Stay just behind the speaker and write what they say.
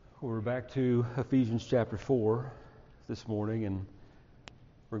We're back to Ephesians chapter 4 this morning, and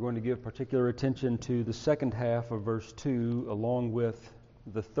we're going to give particular attention to the second half of verse 2 along with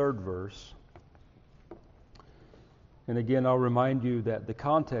the third verse. And again, I'll remind you that the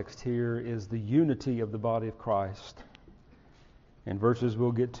context here is the unity of the body of Christ. And verses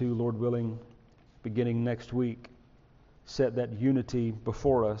we'll get to, Lord willing, beginning next week, set that unity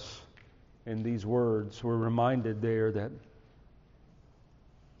before us in these words. We're reminded there that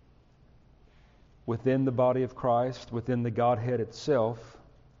within the body of Christ, within the Godhead itself,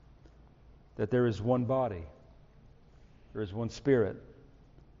 that there is one body, there is one Spirit,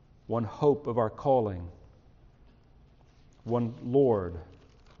 one hope of our calling, one Lord,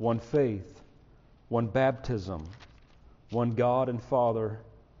 one faith, one baptism, one God and Father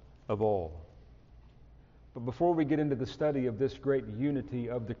of all. But before we get into the study of this great unity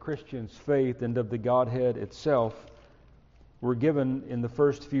of the Christian's faith and of the Godhead itself, we're given in the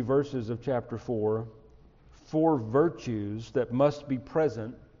first few verses of chapter 4 four virtues that must be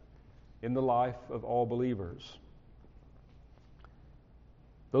present in the life of all believers.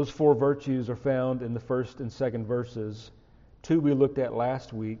 Those four virtues are found in the first and second verses. Two we looked at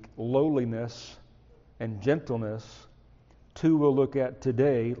last week, lowliness and gentleness. Two we'll look at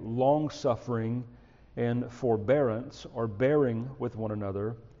today, long-suffering and forbearance, or bearing with one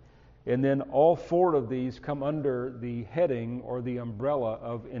another. And then all four of these come under the heading or the umbrella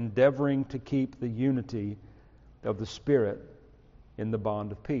of endeavoring to keep the unity of the Spirit in the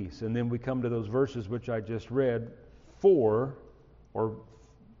bond of peace. And then we come to those verses which I just read,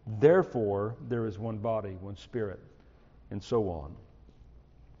 therefore there is one body, one Spirit, and so on.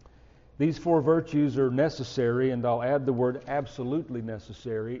 These four virtues are necessary, and I'll add the word absolutely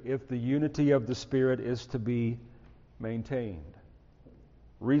necessary, if the unity of the Spirit is to be maintained.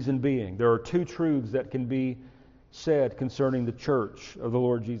 Reason being, there are two truths that can be said concerning the church of the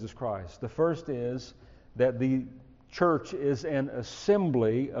Lord Jesus Christ. The first is that the church is an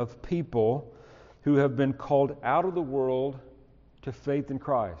assembly of people who have been called out of the world to faith in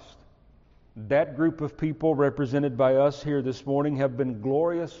Christ. That group of people represented by us here this morning have been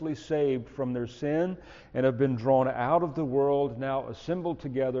gloriously saved from their sin and have been drawn out of the world, now assembled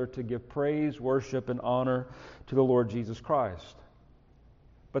together to give praise, worship, and honor to the Lord Jesus Christ.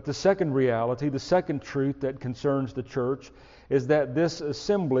 But the second reality, the second truth that concerns the church is that this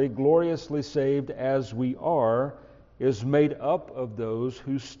assembly, gloriously saved as we are, is made up of those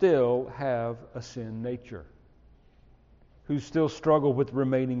who still have a sin nature, who still struggle with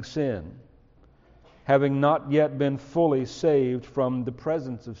remaining sin, having not yet been fully saved from the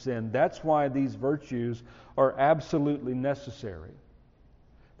presence of sin. That's why these virtues are absolutely necessary.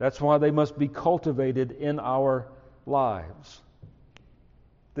 That's why they must be cultivated in our lives.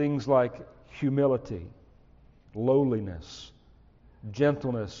 Things like humility, lowliness,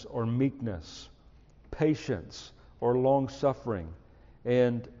 gentleness or meekness, patience or long-suffering,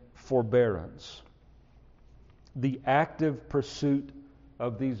 and forbearance. The active pursuit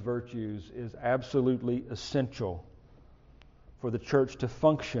of these virtues is absolutely essential for the church to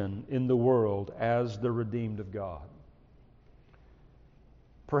function in the world as the redeemed of God.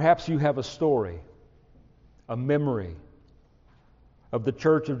 Perhaps you have a story, a memory, of the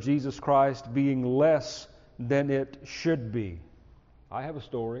Church of Jesus Christ being less than it should be. I have a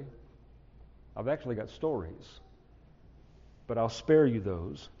story. I've actually got stories, but I'll spare you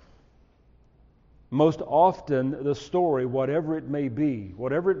those. Most often, the story, whatever it may be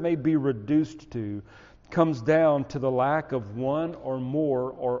reduced to, comes down to the lack of one or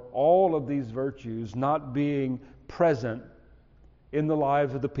more or all of these virtues not being present in the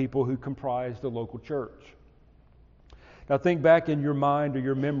lives of the people who comprise the local church. Now think back in your mind or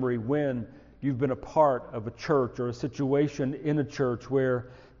your memory when you've been a part of a church or a situation in a church where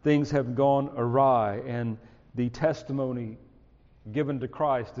things have gone awry and the testimony given to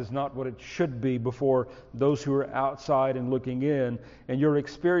Christ is not what it should be before those who are outside and looking in. And your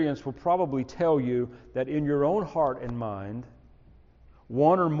experience will probably tell you that in your own heart and mind,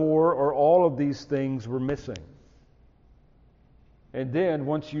 one or more or all of these things were missing. And then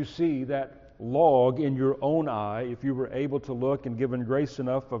once you see that log in your own eye, if you were able to look and given grace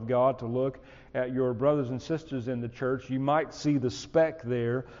enough of God to look at your brothers and sisters in the church, you might see the speck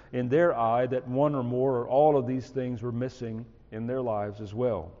there in their eye that one or more or all of these things were missing in their lives as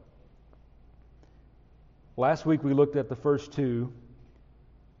well. Last week we looked at the first two,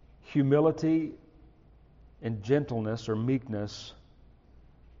 humility and gentleness or meekness.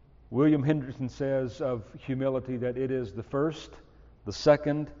 William Hendriksen says of humility that it is the first, the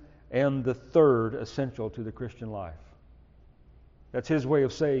second, and the third essential to the Christian life. That's his way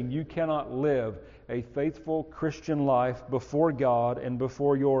of saying you cannot live a faithful Christian life before God and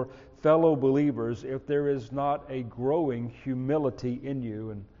before your fellow believers if there is not a growing humility in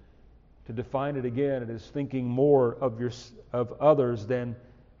you. And to define it again, it is thinking more of others than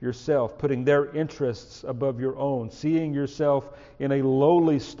yourself, putting their interests above your own, seeing yourself in a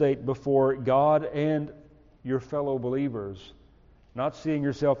lowly state before God and your fellow believers, not seeing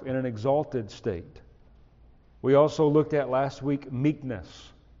yourself in an exalted state. We also looked at last week meekness.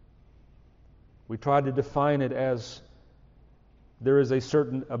 We tried to define it as there is a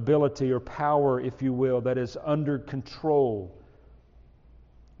certain ability or power, if you will, that is under control.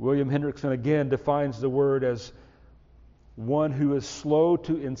 William Hendrickson again defines the word as one who is slow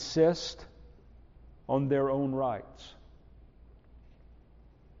to insist on their own rights.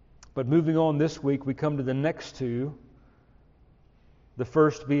 But moving on this week, we come to the next two. The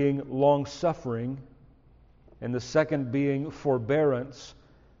first being long-suffering, and the second being forbearance.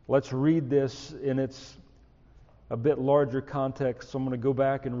 Let's read this in its a bit larger context. So I'm going to go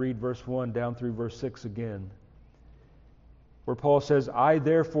back and read verse 1 down through verse 6 again, where Paul says, I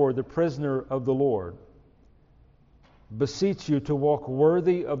therefore, the prisoner of the Lord, beseech you to walk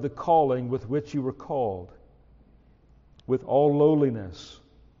worthy of the calling with which you were called, with all lowliness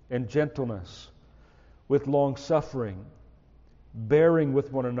and gentleness, with long-suffering, bearing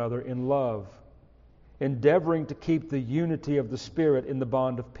with one another in love, endeavoring to keep the unity of the Spirit in the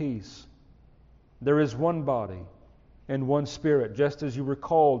bond of peace. There is one body and one Spirit, just as you were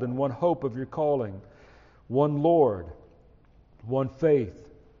called in one hope of your calling, one Lord, one faith,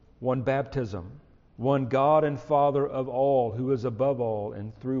 one baptism, one God and Father of all, who is above all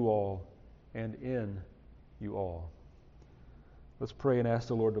and through all and in you all. Let's pray and ask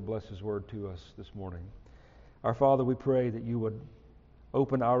the Lord to bless His word to us this morning. Our Father, we pray that you would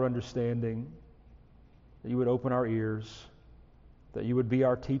open our understanding, that you would open our ears, that you would be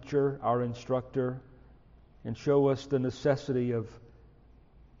our teacher, our instructor, and show us the necessity of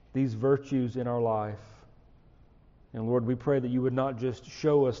these virtues in our life. And Lord, we pray that you would not just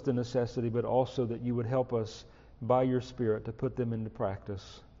show us the necessity, but also that you would help us by your Spirit to put them into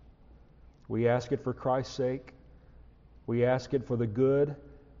practice. We ask it for Christ's sake. We ask it for the good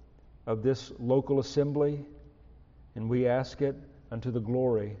of this local assembly. And we ask it unto the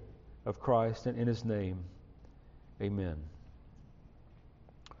glory of Christ and in His name. Amen.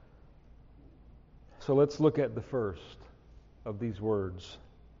 So let's look at the first of these words.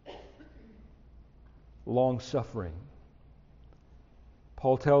 Long-suffering.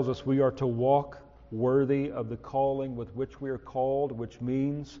 Paul tells us we are to walk worthy of the calling with which we are called, which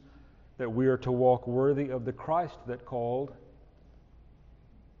means that we are to walk worthy of the Christ that called.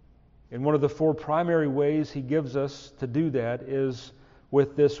 And one of the four primary ways he gives us to do that is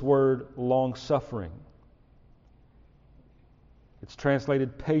with this word long-suffering. It's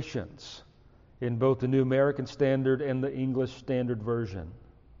translated patience in both the New American Standard and the English Standard Version.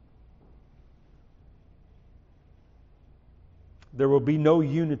 There will be no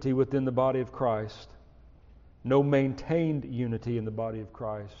unity within the body of Christ, no maintained unity in the body of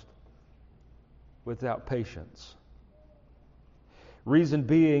Christ without patience. Reason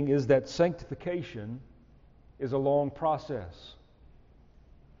being is that sanctification is a long process.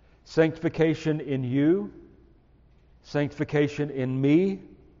 Sanctification in you, sanctification in me,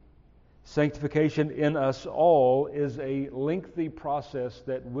 sanctification in us all is a lengthy process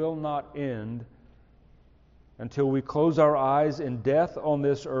that will not end until we close our eyes in death on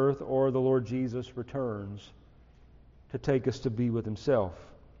this earth or the Lord Jesus returns to take us to be with Himself.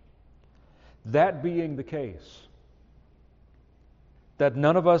 That being the case, that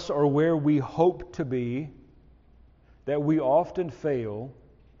none of us are where we hope to be, that we often fail,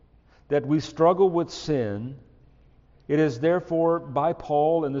 that we struggle with sin, it is therefore by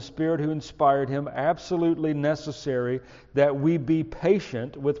Paul and the Spirit who inspired him absolutely necessary that we be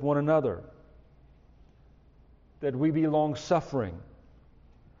patient with one another, that we be long-suffering.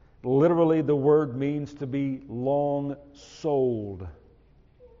 Literally, the word means to be long-souled.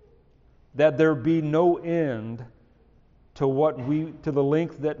 That there be no end to the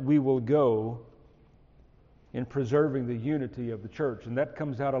length that we will go in preserving the unity of the church. And that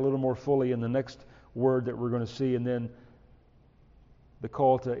comes out a little more fully in the next word that we're going to see, and then the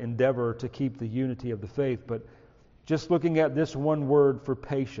call to endeavor to keep the unity of the faith. But just looking at this one word for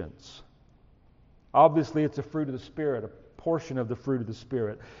patience, obviously it's a fruit of the Spirit, a portion of the fruit of the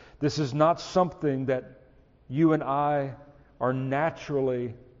Spirit. This is not something that you and I are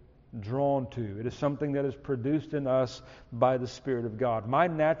naturally drawn to. It is something that is produced in us by the Spirit of God. My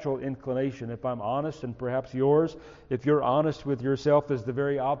natural inclination, if I'm honest, and perhaps yours, if you're honest with yourself, is the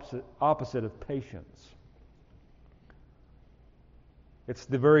very opposite of patience. It's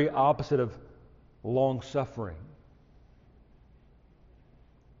the very opposite of long-suffering.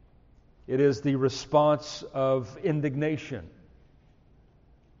 It is the response of indignation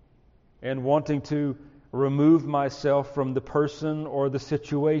and wanting to remove myself from the person or the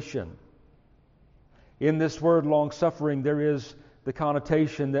situation. In this word long-suffering, there is the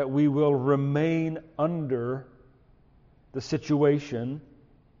connotation that we will remain under the situation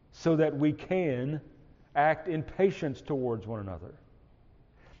so that we can act in patience towards one another.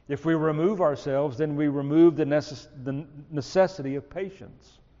 If we remove ourselves, then we remove the necessity of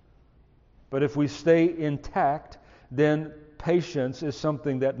patience. But if we stay intact, then patience is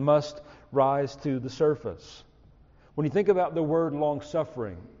something that must rise to the surface. When you think about the word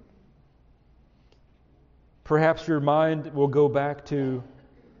long-suffering, perhaps your mind will go back to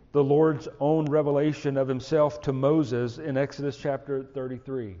the Lord's own revelation of Himself to Moses in Exodus chapter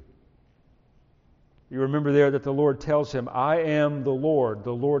 33. You remember there that the Lord tells him, I am the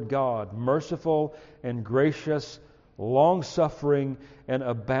Lord God, merciful and gracious, long-suffering and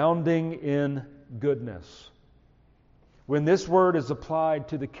abounding in goodness. When this word is applied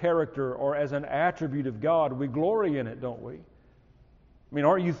to the character or as an attribute of God, we glory in it, don't we? I mean,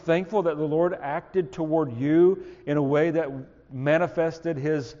 aren't you thankful that the Lord acted toward you in a way that manifested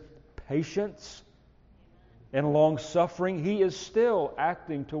His patience and long-suffering? He is still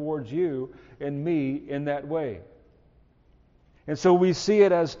acting towards you and me in that way. And so we see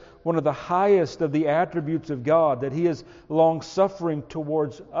it as one of the highest of the attributes of God, that He is long-suffering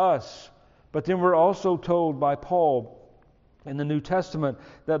towards us. But then we're also told by Paul in the New Testament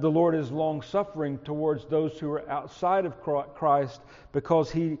that the Lord is long-suffering towards those who are outside of Christ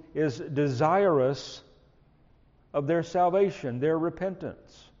because He is desirous of their salvation, their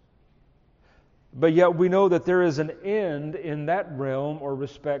repentance. But yet we know that there is an end in that realm or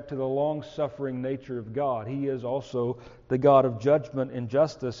respect to the long-suffering nature of God. He is also the God of judgment and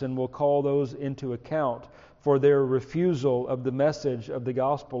justice and will call those into account for their refusal of the message of the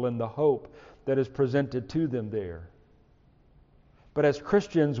gospel and the hope that is presented to them there. But as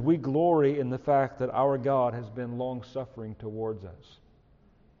Christians, we glory in the fact that our God has been long-suffering towards us.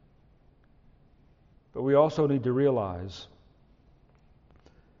 But we also need to realize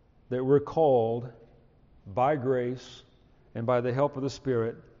that we're called by grace and by the help of the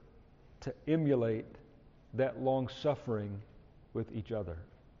Spirit to emulate that long-suffering with each other.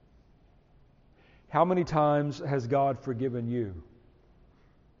 How many times has God forgiven you?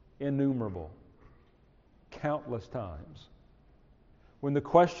 Innumerable. Countless times. When the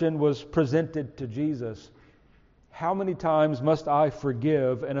question was presented to Jesus, how many times must I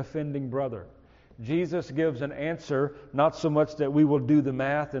forgive an offending brother? Jesus gives an answer, not so much that we will do the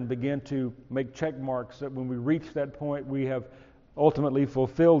math and begin to make check marks that when we reach that point we have ultimately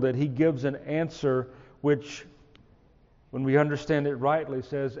fulfilled it. He gives an answer which, when we understand it rightly,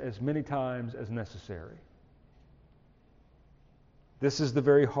 says as many times as necessary. This is the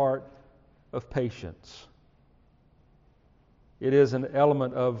very heart of patience. It is an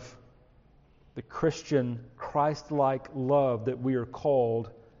element of the Christian Christ-like love that we are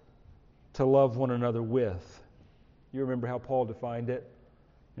called to love one another with. You remember how Paul defined it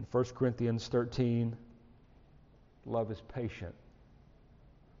in 1 Corinthians 13. Love is patient.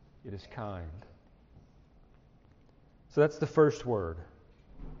 It is kind. So that's the first word.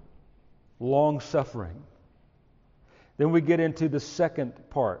 Long-suffering. Then we get into the second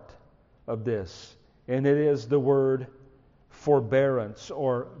part of this, and it is the word forbearance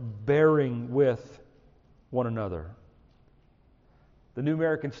or bearing with one another. The New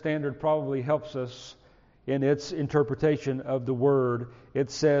American Standard probably helps us in its interpretation of the word.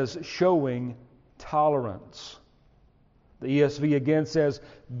 It says showing tolerance. The ESV again says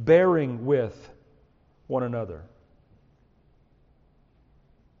bearing with one another.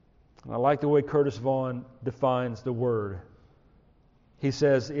 I like the way Curtis Vaughan defines the word. He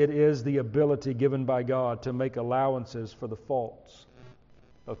says it is the ability given by God to make allowances for the faults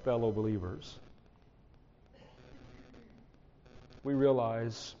of fellow believers. We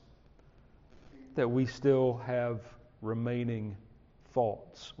realize that we still have remaining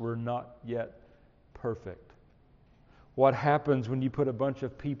faults. We're not yet perfect. What happens when you put a bunch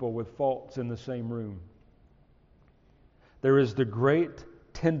of people with faults in the same room? There is the great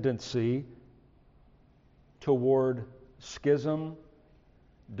tendency toward schism,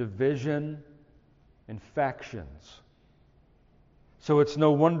 division, and factions. So it's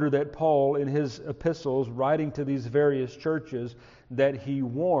no wonder that Paul, in his epistles, writing to these various churches, that he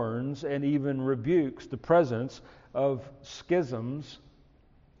warns and even rebukes the presence of schisms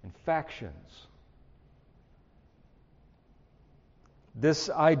and factions.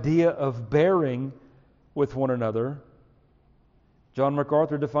 This idea of bearing with one another John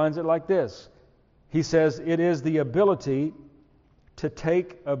MacArthur defines it like this. He says, it is the ability to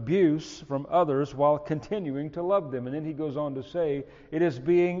take abuse from others while continuing to love them. And then he goes on to say, it is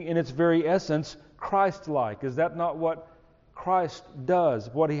being in its very essence Christ-like. Is that not what Christ does?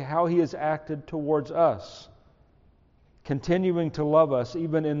 How He has acted towards us? Continuing to love us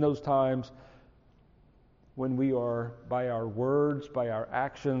even in those times when we are, by our words, by our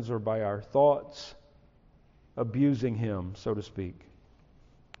actions, or by our thoughts, abusing Him, so to speak.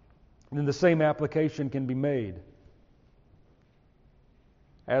 And then the same application can be made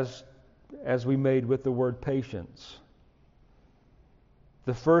as we made with the word patience.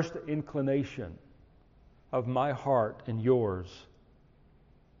 The first inclination of my heart and yours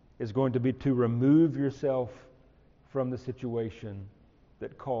is going to be to remove yourself from the situation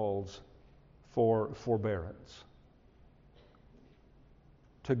that calls for forbearance,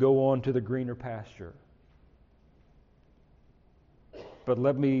 to go on to the greener pasture. But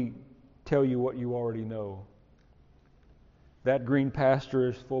let me tell you what you already know. That green pasture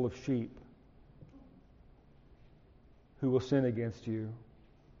is full of sheep who will sin against you,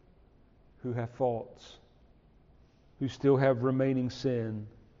 who have faults, who still have remaining sin.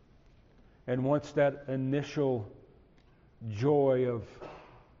 And once that initial joy of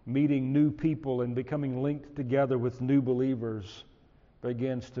meeting new people and becoming linked together with new believers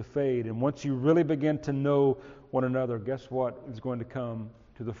begins to fade, and once you really begin to know one another, guess what is going to come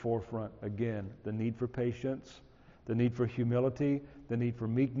to the forefront again? The need for patience, the need for humility, the need for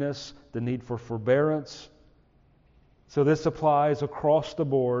meekness, the need for forbearance. So this applies across the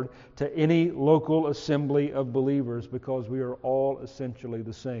board to any local assembly of believers, because we are all essentially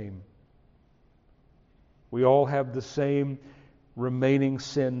the same. We all have the same remaining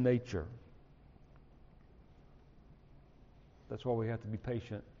sin nature. That's why we have to be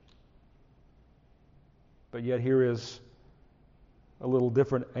patient. But yet here is a little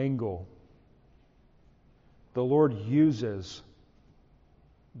different angle. The Lord uses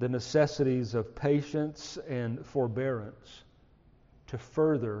the necessities of patience and forbearance to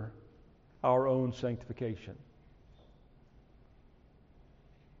further our own sanctification.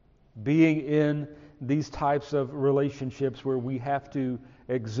 Being in these types of relationships where we have to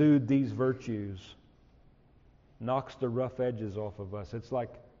exude these virtues knocks the rough edges off of us. It's like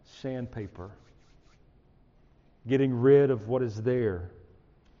sandpaper, getting rid of what is there.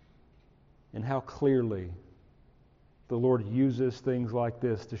 And how clearly the Lord uses things like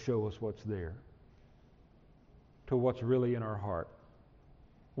this to show us what's there, to what's really in our heart,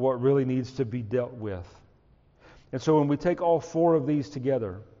 what really needs to be dealt with. And so when we take all four of these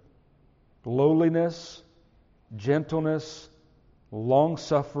together, lowliness, gentleness,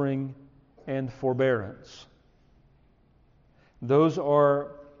 long-suffering, and forbearance, those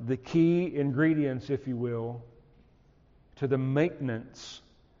are the key ingredients, if you will, to the maintenance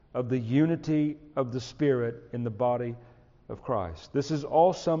of the unity of the Spirit in the body of Christ. This is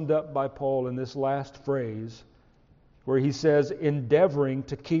all summed up by Paul in this last phrase, where he says, endeavoring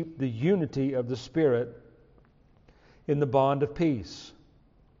to keep the unity of the Spirit in the bond of peace.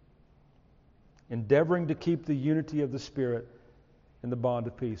 Endeavoring to keep the unity of the Spirit in the bond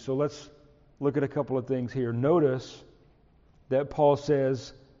of peace. So let's look at a couple of things here. Notice that Paul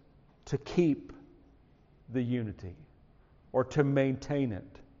says to keep the unity, or to maintain it.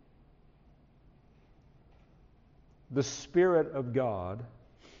 The Spirit of God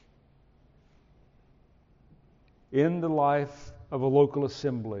in the life of a local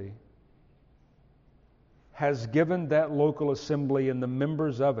assembly has given that local assembly and the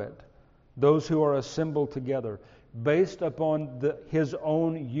members of it, those who are assembled together, based upon His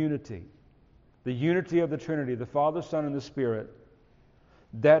own unity, the unity of the Trinity, the Father, Son, and the Spirit.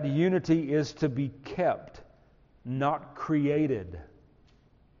 That unity is to be kept, not created.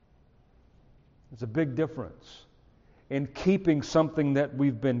 It's a big difference in keeping something that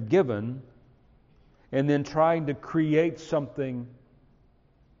we've been given and then trying to create something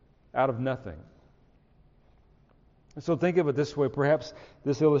out of nothing. So think of it this way. Perhaps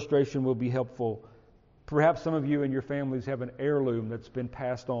this illustration will be helpful. Perhaps some of you and your families have an heirloom that's been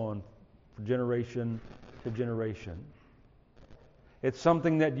passed on from generation to generation. It's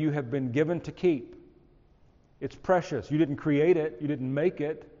something that you have been given to keep. It's precious. You didn't create it. You didn't make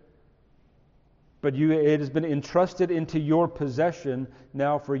it. But it has been entrusted into your possession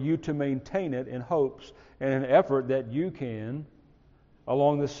now for you to maintain it in hopes and an effort that you can,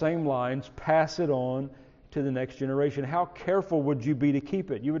 along the same lines, pass it on to the next generation. How careful would you be to keep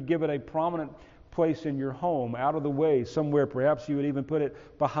it? You would give it a prominent place in your home, out of the way, somewhere. Perhaps you would even put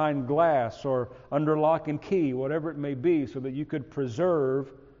it behind glass or under lock and key, whatever it may be, so that you could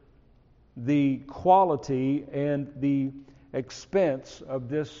preserve the quality and the expense of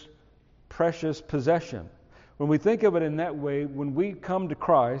this precious possession. When we think of it in that way, when we come to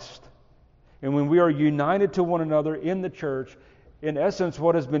Christ and when we are united to one another in the church, in essence,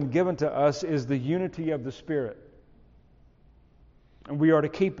 what has been given to us is the unity of the Spirit. And we are to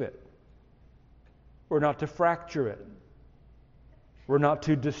keep it. We're not to fracture it. We're not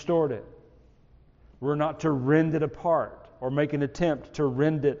to distort it. We're not to rend it apart or make an attempt to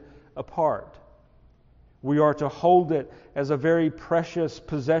rend it apart. We are to hold it as a very precious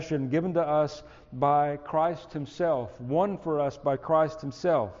possession given to us by Christ Himself, won for us by Christ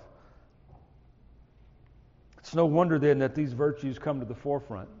Himself. It's no wonder then that these virtues come to the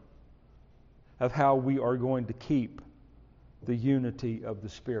forefront of how we are going to keep the unity of the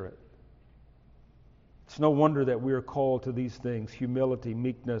Spirit. It's no wonder that we are called to these things: humility,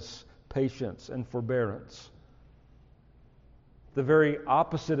 meekness, patience, and forbearance. The very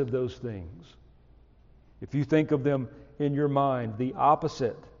opposite of those things, if you think of them in your mind, the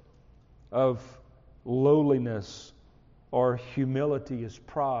opposite of lowliness or humility is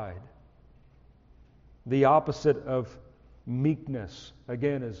pride. The opposite of meekness,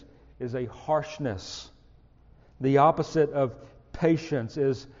 again, is a harshness. The opposite of patience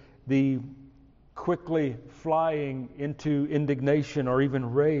is the quickly flying into indignation or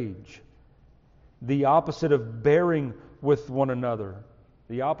even rage. The opposite of bearing with one another,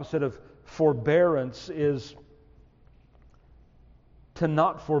 the opposite of forbearance is to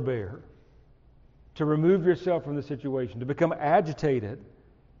not forbear, to remove yourself from the situation, to become agitated,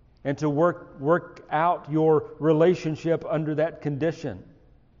 and to work out your relationship under that condition.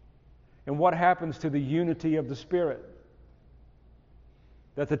 And what happens to the unity of the Spirit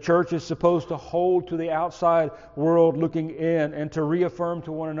that the church is supposed to hold to the outside world looking in and to reaffirm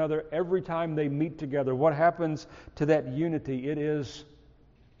to one another every time they meet together? What happens to that unity? It is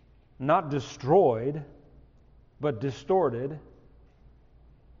not destroyed, but distorted.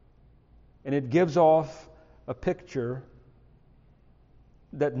 And it gives off a picture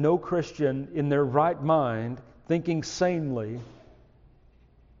that no Christian in their right mind, thinking sanely,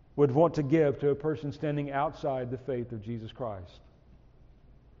 would want to give to a person standing outside the faith of Jesus Christ.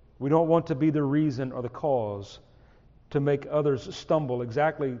 We don't want to be the reason or the cause to make others stumble.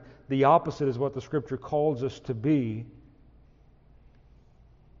 Exactly the opposite is what the Scripture calls us to be.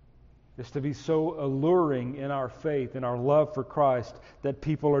 Is to be so alluring in our faith, in our love for Christ, that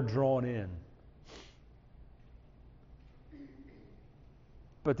people are drawn in.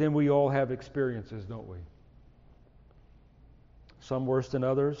 But then we all have experiences, don't we? Some worse than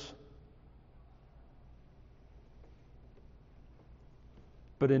others.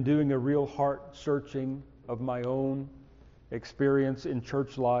 But in doing a real heart searching of my own experience in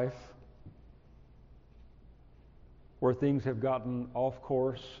church life, where things have gotten off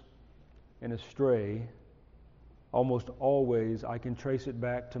course and astray, almost always I can trace it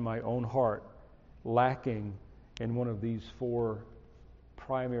back to my own heart lacking in one of these four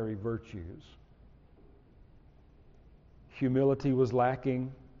primary virtues. Humility was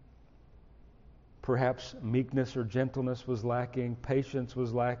lacking. Perhaps meekness or gentleness was lacking. Patience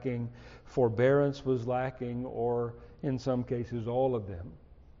was lacking. Forbearance was lacking. Or in some cases, all of them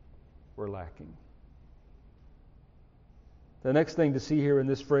were lacking. The next thing to see here in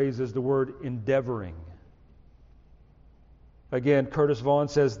this phrase is the word endeavoring. Again, Curtis Vaughan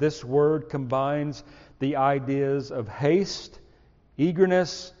says this word combines the ideas of haste,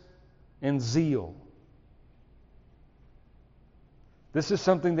 eagerness, and zeal. This is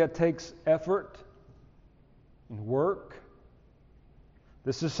something that takes effort and work.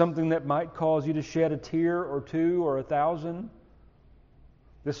 This is something that might cause you to shed a tear or two or 1,000.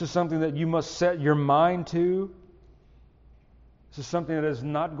 This is something that you must set your mind to. This is something that is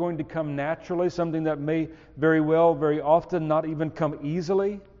not going to come naturally, something that may very well, very often not even come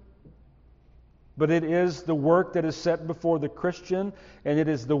easily. But it is the work that is set before the Christian, and it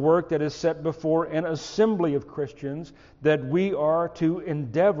is the work that is set before an assembly of Christians, that we are to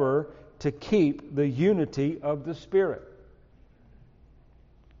endeavor to keep the unity of the Spirit.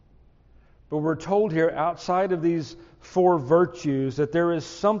 But we're told here, outside of these four virtues, that there is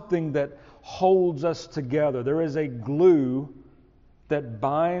something that holds us together. There is a glue that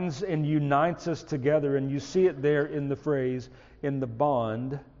binds and unites us together, and you see it there in the phrase, in the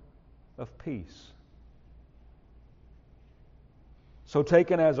bond of peace. So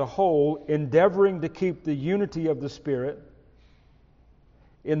taken as a whole, endeavoring to keep the unity of the Spirit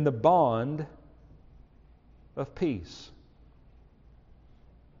in the bond of peace.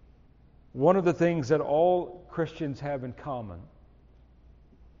 One of the things that all Christians have in common,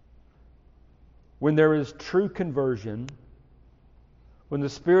 when there is true conversion, when the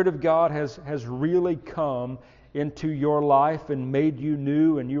Spirit of God has really come into your life and made you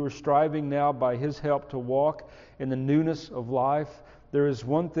new, and you are striving now by His help to walk in the newness of life, there is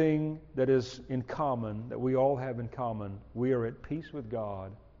one thing that is in common, that we all have in common. We are at peace with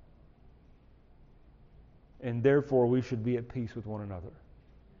God, and therefore we should be at peace with one another.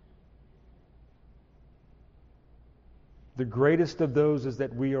 The greatest of those is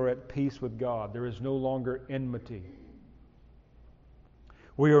that we are at peace with God. There is no longer enmity.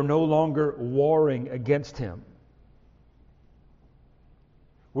 We are no longer warring against Him.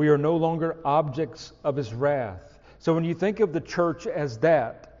 We are no longer objects of His wrath. So when you think of the church as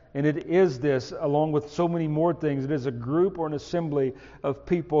that, and it is this, along with so many more things, it is a group or an assembly of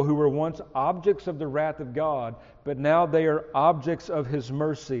people who were once objects of the wrath of God, but now they are objects of His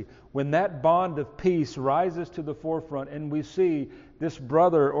mercy. When that bond of peace rises to the forefront and we see this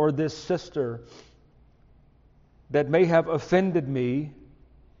brother or this sister that may have offended me,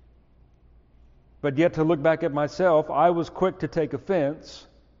 but yet to look back at myself, I was quick to take offense.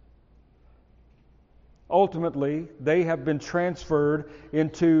 Ultimately, they have been transferred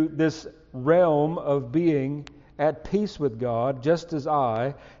into this realm of being at peace with God, just as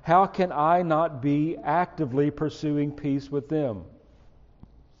I. How can I not be actively pursuing peace with them?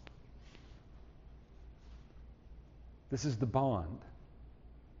 This is the bond.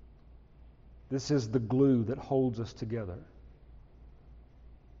 This is the glue that holds us together.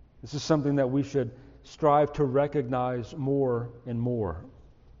 This is something that we should strive to recognize more and more.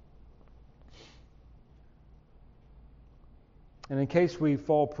 And in case we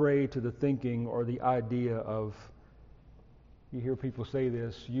fall prey to the thinking or the idea of, you hear people say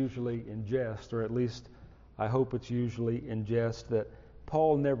this usually in jest, or at least I hope it's usually in jest, that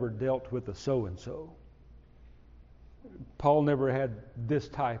Paul never dealt with a so-and-so. Paul never had this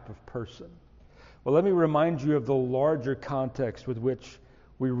type of person. Well, let me remind you of the larger context with which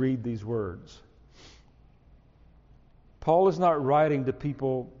we read these words. Paul is not writing to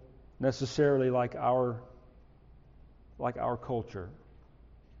people necessarily like our culture,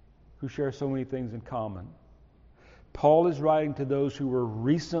 who share so many things in common. Paul is writing to those who were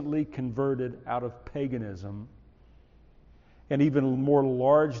recently converted out of paganism. And even more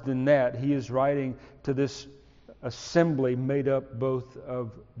large than that, he is writing to this assembly made up both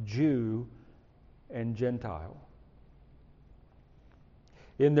of Jew and Gentile.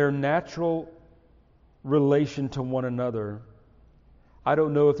 In their natural relation to one another, I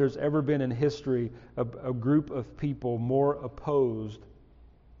don't know if there's ever been in history a group of people more opposed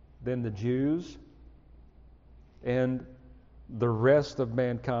than the Jews and the rest of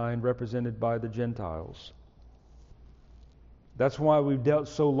mankind represented by the Gentiles. That's why we've dealt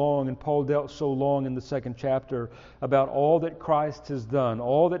so long, and Paul dealt so long in the second chapter, about all that Christ has done,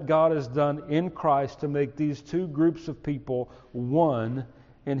 all that God has done in Christ to make these two groups of people one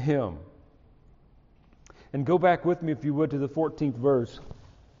in Him. And go back with me, if you would, to the 14th verse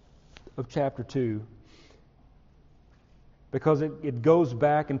of chapter 2. Because it goes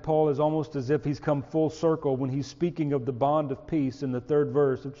back, and Paul is almost as if he's come full circle when he's speaking of the bond of peace in the 3rd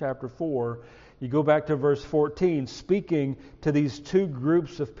verse of chapter 4. You go back to verse 14, speaking to these two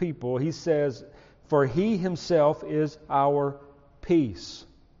groups of people, he says, "For He Himself is our peace,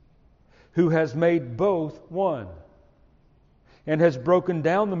 who has made both one, and has broken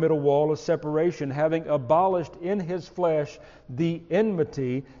down the middle wall of separation, having abolished in His flesh the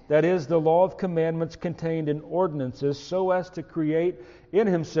enmity, that is, the law of commandments contained in ordinances, so as to create in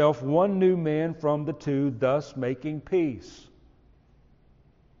Himself one new man from the two, thus making peace."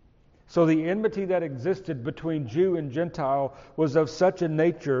 So the enmity that existed between Jew and Gentile was of such a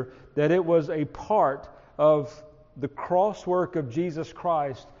nature that it was a part of the cross work of Jesus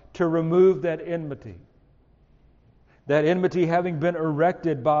Christ to remove that enmity. That enmity having been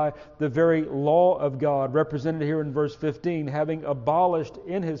erected by the very law of God, represented here in verse 15, having abolished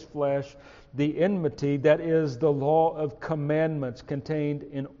in His flesh the enmity, that is the law of commandments contained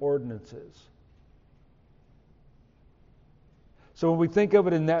in ordinances. So when we think of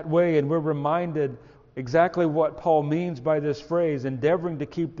it in that way, and we're reminded exactly what Paul means by this phrase, endeavoring to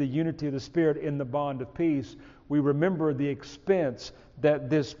keep the unity of the Spirit in the bond of peace, we remember the expense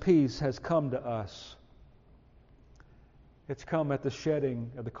that this peace has come to us. It's come at the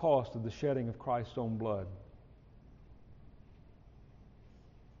cost of the shedding of Christ's own blood.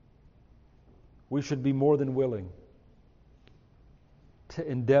 We should be more than willing to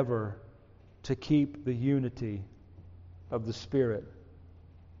endeavor to keep the unity of the Spirit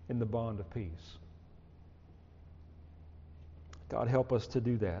in the bond of peace. God help us to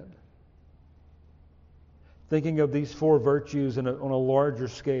do that. Thinking of these 4 virtues on a larger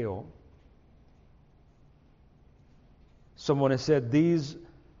scale, someone has said these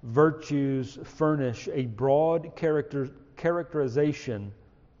virtues furnish a broad characterization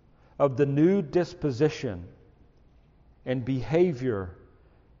of the new disposition and behavior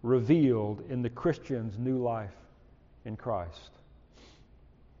revealed in the Christian's new life in Christ.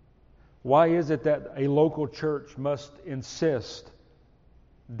 Why is it that a local church must insist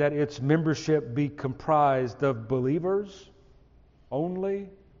that its membership be comprised of believers only?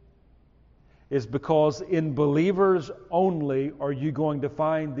 Is because in believers only are you going to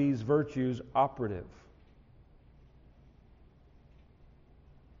find these virtues operative.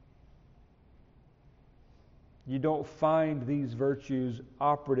 You don't find these virtues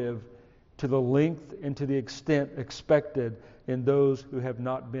operative to the length and to the extent expected in those who have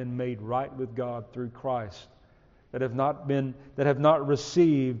not been made right with God through Christ, that have not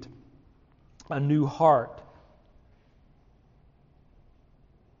received a new heart.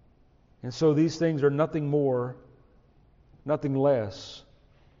 And so these things are nothing more, nothing less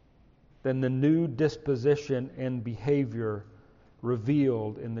than the new disposition and behavior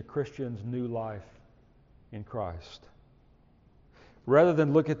revealed in the Christian's new life in Christ. Rather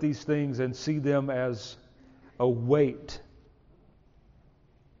than look at these things and see them as a weight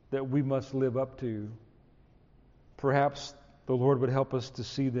that we must live up to, perhaps the Lord would help us to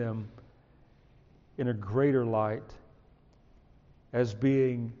see them in a greater light as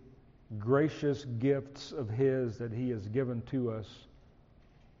being gracious gifts of His that He has given to us,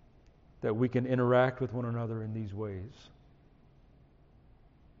 that we can interact with one another in these ways.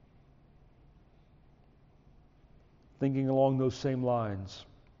 Thinking along those same lines,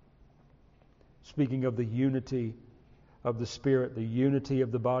 speaking of the unity of the Spirit, the unity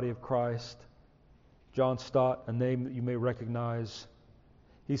of the body of Christ, John Stott, a name that you may recognize,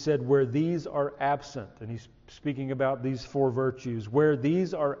 he said, where these are absent, and he's speaking about these four virtues, where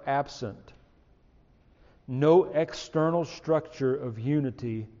these are absent, no external structure of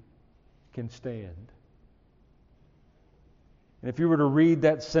unity can stand. And if you were to read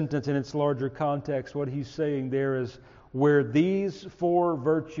that sentence in its larger context, what he's saying there is, where these four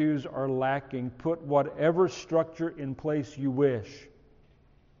virtues are lacking, put whatever structure in place you wish.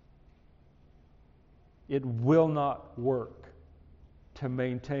 It will not work to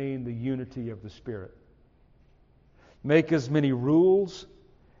maintain the unity of the Spirit. Make as many rules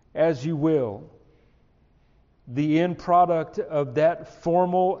as you will. The end product of that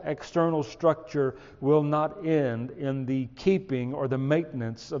formal external structure will not end in the keeping or the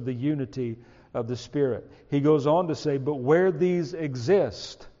maintenance of the unity of the Spirit. He goes on to say, but where these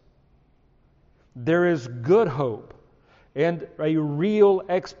exist, there is good hope and a real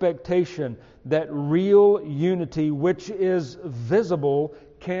expectation that real unity, which is visible,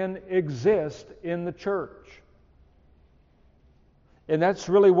 can exist in the church. And that's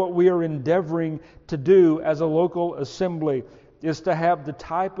really what we are endeavoring to do as a local assembly, is to have the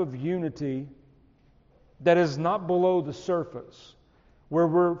type of unity that is not below the surface, where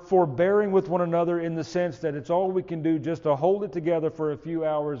we're forbearing with one another in the sense that it's all we can do just to hold it together for a few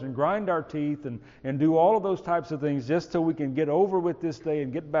hours and grind our teeth and do all of those types of things just so we can get over with this day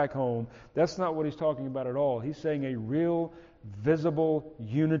and get back home. That's not what he's talking about at all. He's saying a real, visible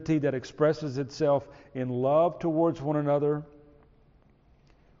unity that expresses itself in love towards one another.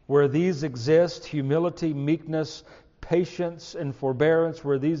 Where these exist, humility, meekness, patience, and forbearance,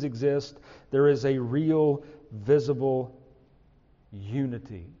 where these exist, there is a real, visible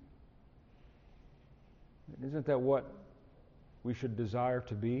unity. Isn't that what we should desire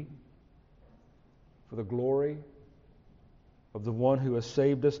to be? For the glory of the one who has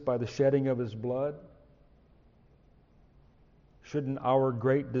saved us by the shedding of His blood? Shouldn't our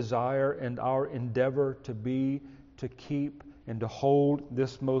great desire and our endeavor to be to keep and to hold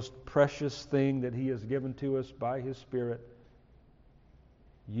this most precious thing that He has given to us by His Spirit,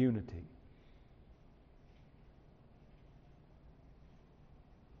 unity?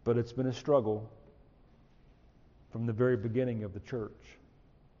 But it's been a struggle from the very beginning of the church.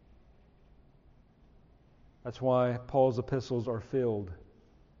 That's why Paul's epistles are filled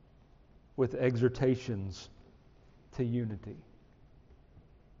with exhortations to unity.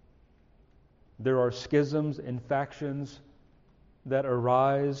 There are schisms and factions that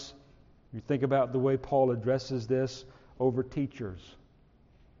arise. You think about the way Paul addresses this over teachers.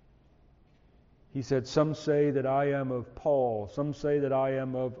 He said, some say that I am of Paul, some say that I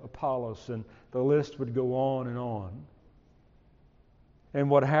am of Apollos, and the list would go on and on. And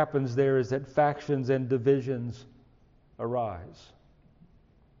what happens there is that factions and divisions arise.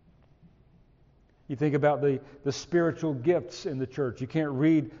 You think about the spiritual gifts in the church. You can't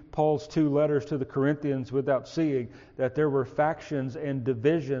read Paul's 2 letters to the Corinthians without seeing that there were factions and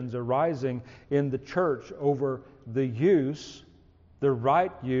divisions arising in the church over the use the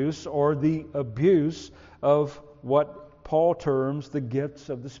right use or the abuse of what Paul terms the gifts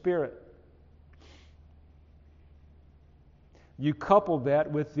of the Spirit. You couple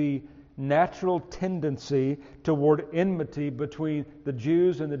that with the natural tendency toward enmity between the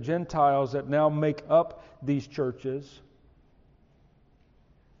Jews and the Gentiles that now make up these churches,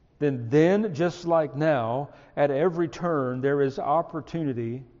 then just like now, at every turn there is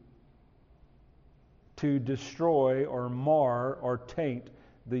opportunity to destroy or mar or taint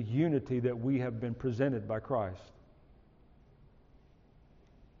the unity that we have been presented by Christ.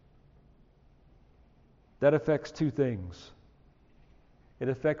 That affects two things. It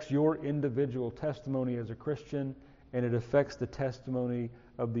affects your individual testimony as a Christian, and it affects the testimony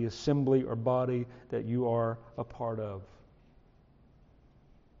of the assembly or body that you are a part of.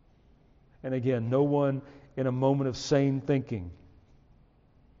 And again, no one in a moment of sane thinking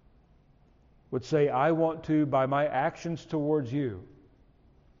would say, I want to, by my actions towards you,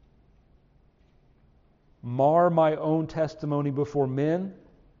 mar my own testimony before men,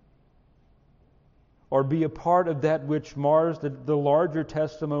 or be a part of that which mars the larger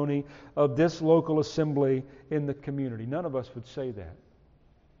testimony of this local assembly in the community. None of us would say that.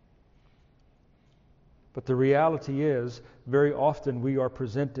 But the reality is, very often we are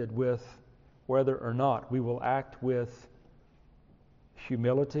presented with whether or not we will act with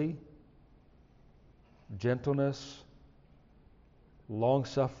humility, gentleness,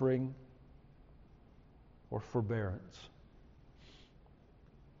 long-suffering, or forbearance.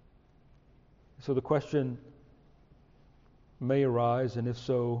 So the question may arise, and if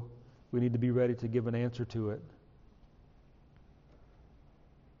so, we need to be ready to give an answer to it.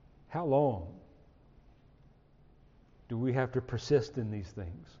 How long do we have to persist in these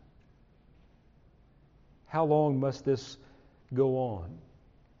things? How long must this go on?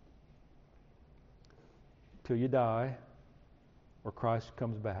 Till you die or Christ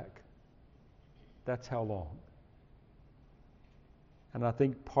comes back. That's how long. And I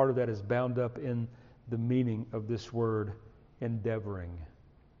think part of that is bound up in the meaning of this word, endeavoring.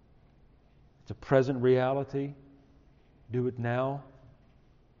 It's a present reality. Do it now.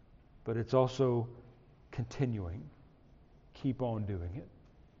 But it's also continuing. Keep on doing it.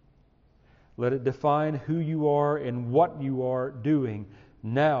 Let it define who you are and what you are doing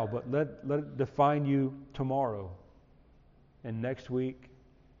now, but let it define you tomorrow and next week,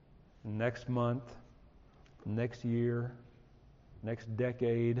 next month, next year, next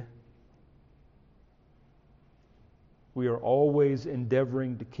decade. We are always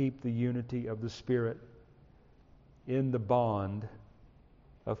endeavoring to keep the unity of the Spirit in the bond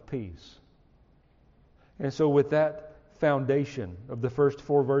of peace. And so with that foundation of the first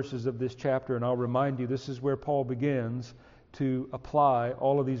 4 verses of this chapter, and I'll remind you, this is where Paul begins to apply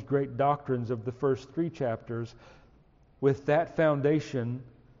all of these great doctrines of the first 3 chapters. With that foundation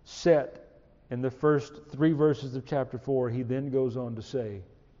set in the first 3 verses of chapter 4, he then goes on to say,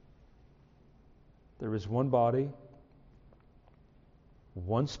 there is one body,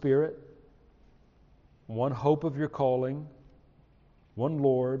 one Spirit, one hope of your calling, one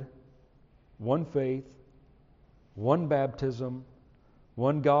Lord, one faith, one baptism,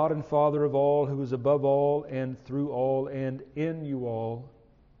 one God and Father of all, who is above all and through all and in you all.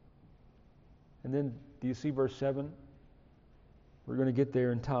 And then, do you see verse 7? We're going to get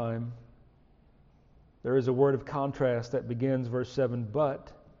there in time. There is a word of contrast that begins verse 7,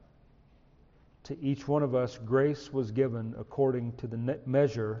 but to each one of us grace was given according to the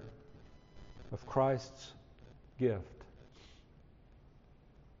measure of Christ's gift.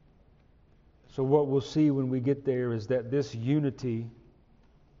 So what we'll see when we get there is that this unity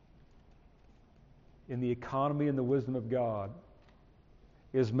in the economy and the wisdom of God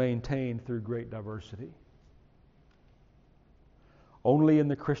is maintained through great diversity. Only in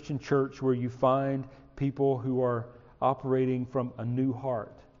the Christian church where you find people who are operating from a new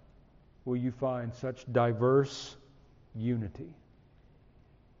heart will you find such diverse unity.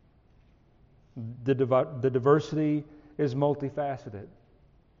 The diversity is multifaceted.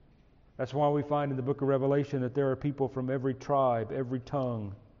 That's why we find in the book of Revelation that there are people from every tribe, every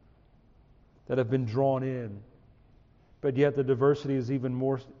tongue that have been drawn in. But yet the diversity is even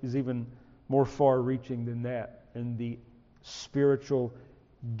more far-reaching than that in the spiritual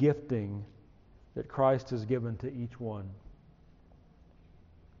gifting that Christ has given to each one.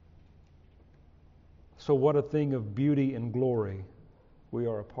 So what a thing of beauty and glory we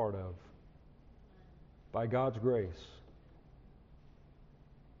are a part of. By God's grace.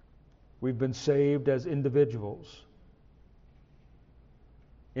 We've been saved as individuals.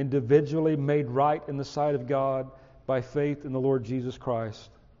 Individually made right in the sight of God by faith in the Lord Jesus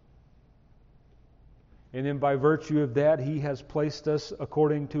Christ. And then by virtue of that, He has placed us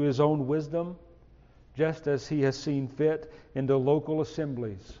according to His own wisdom, just as He has seen fit, into local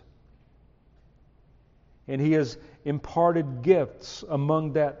assemblies. And He has imparted gifts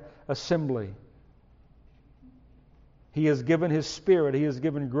among that assembly. He has given His Spirit. He has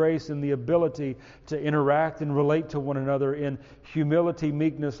given grace and the ability to interact and relate to one another in humility,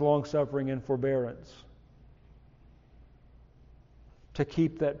 meekness, long-suffering, and forbearance. To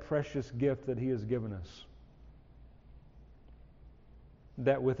keep that precious gift that He has given us.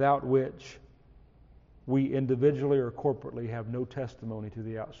 That without which we individually or corporately have no testimony to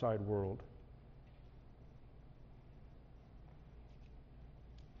the outside world.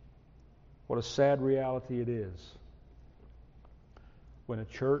 What a sad reality it is when a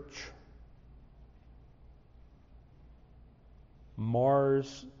church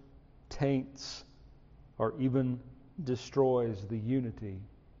mars, taints, or even destroys the unity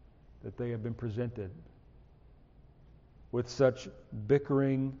that they have been presented with such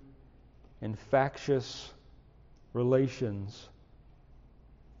bickering and factious relations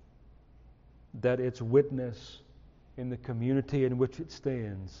that its witness in the community in which it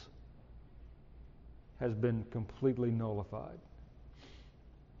stands has been completely nullified.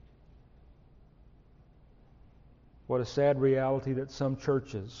 What a sad reality that some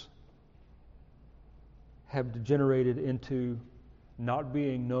churches have degenerated into not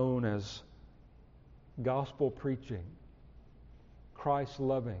being known as gospel preaching, Christ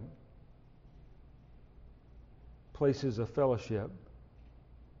loving places of fellowship,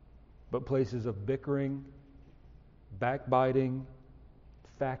 but places of bickering, backbiting,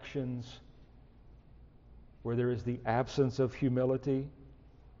 factions, where there is the absence of humility,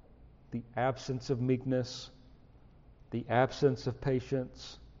 the absence of meekness, the absence of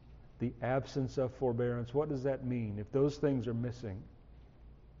patience, the absence of forbearance. What does that mean? If those things are missing,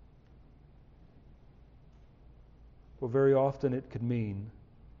 well, very often it could mean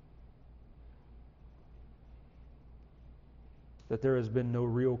that there has been no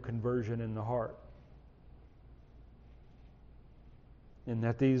real conversion in the heart, and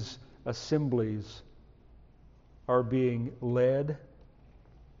that these assemblies are being led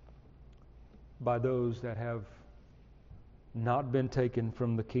by those that have not been taken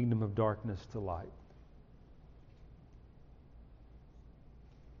from the kingdom of darkness to light.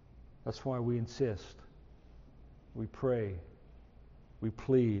 That's why we insist, we pray, we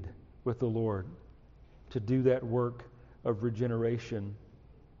plead with the Lord to do that work of regeneration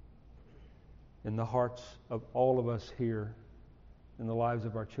in the hearts of all of us here, in the lives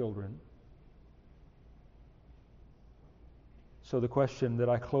of our children. So the question that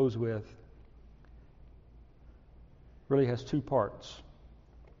I close with really has two parts.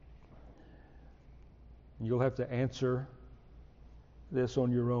 You'll have to answer this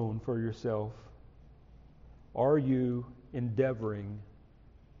on your own for yourself. Are you endeavoring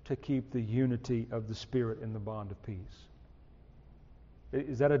to keep the unity of the Spirit in the bond of peace?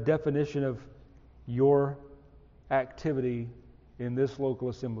 Is that a definition of your activity in this local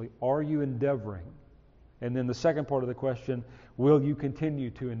assembly? Are you endeavoring? And then the second part of the question, will you continue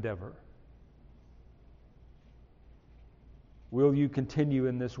to endeavor? Will you continue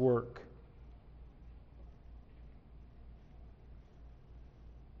in this work?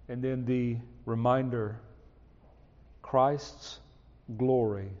 And then the reminder, Christ's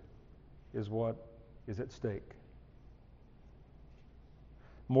glory is what is at stake.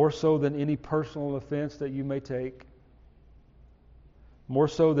 More so than any personal offense that you may take, more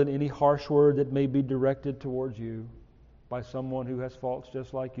so than any harsh word that may be directed towards you by someone who has faults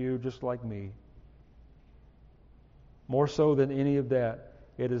just like you, just like me. More so than any of that,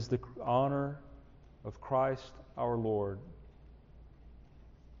 it is the honor of Christ our Lord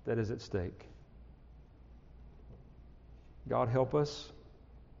that is at stake. God help us.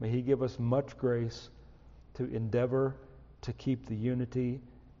 May He give us much grace to endeavor to keep the unity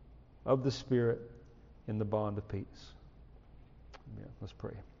of the Spirit in the bond of peace. Yeah, let's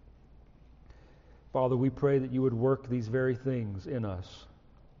pray. Father, we pray that you would work these very things in us.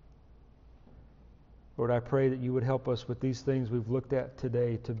 Lord, I pray that you would help us with these things we've looked at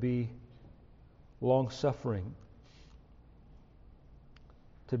today to be long-suffering,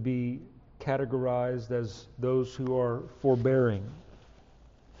 to be categorized as those who are forbearing.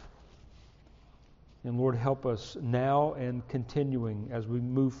 And Lord, help us now and continuing as we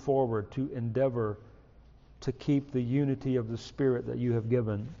move forward to endeavor to keep the unity of the Spirit that you have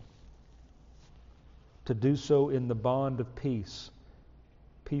given, to do so in the bond of peace,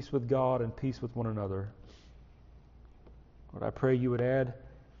 peace with God and peace with one another. Lord, I pray you would add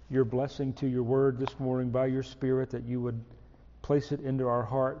your blessing to your word this morning by your Spirit, that you would place it into our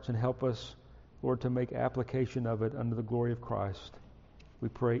hearts and help us Lord, to make application of it unto the glory of Christ. We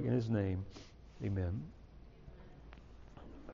pray in His name. Amen.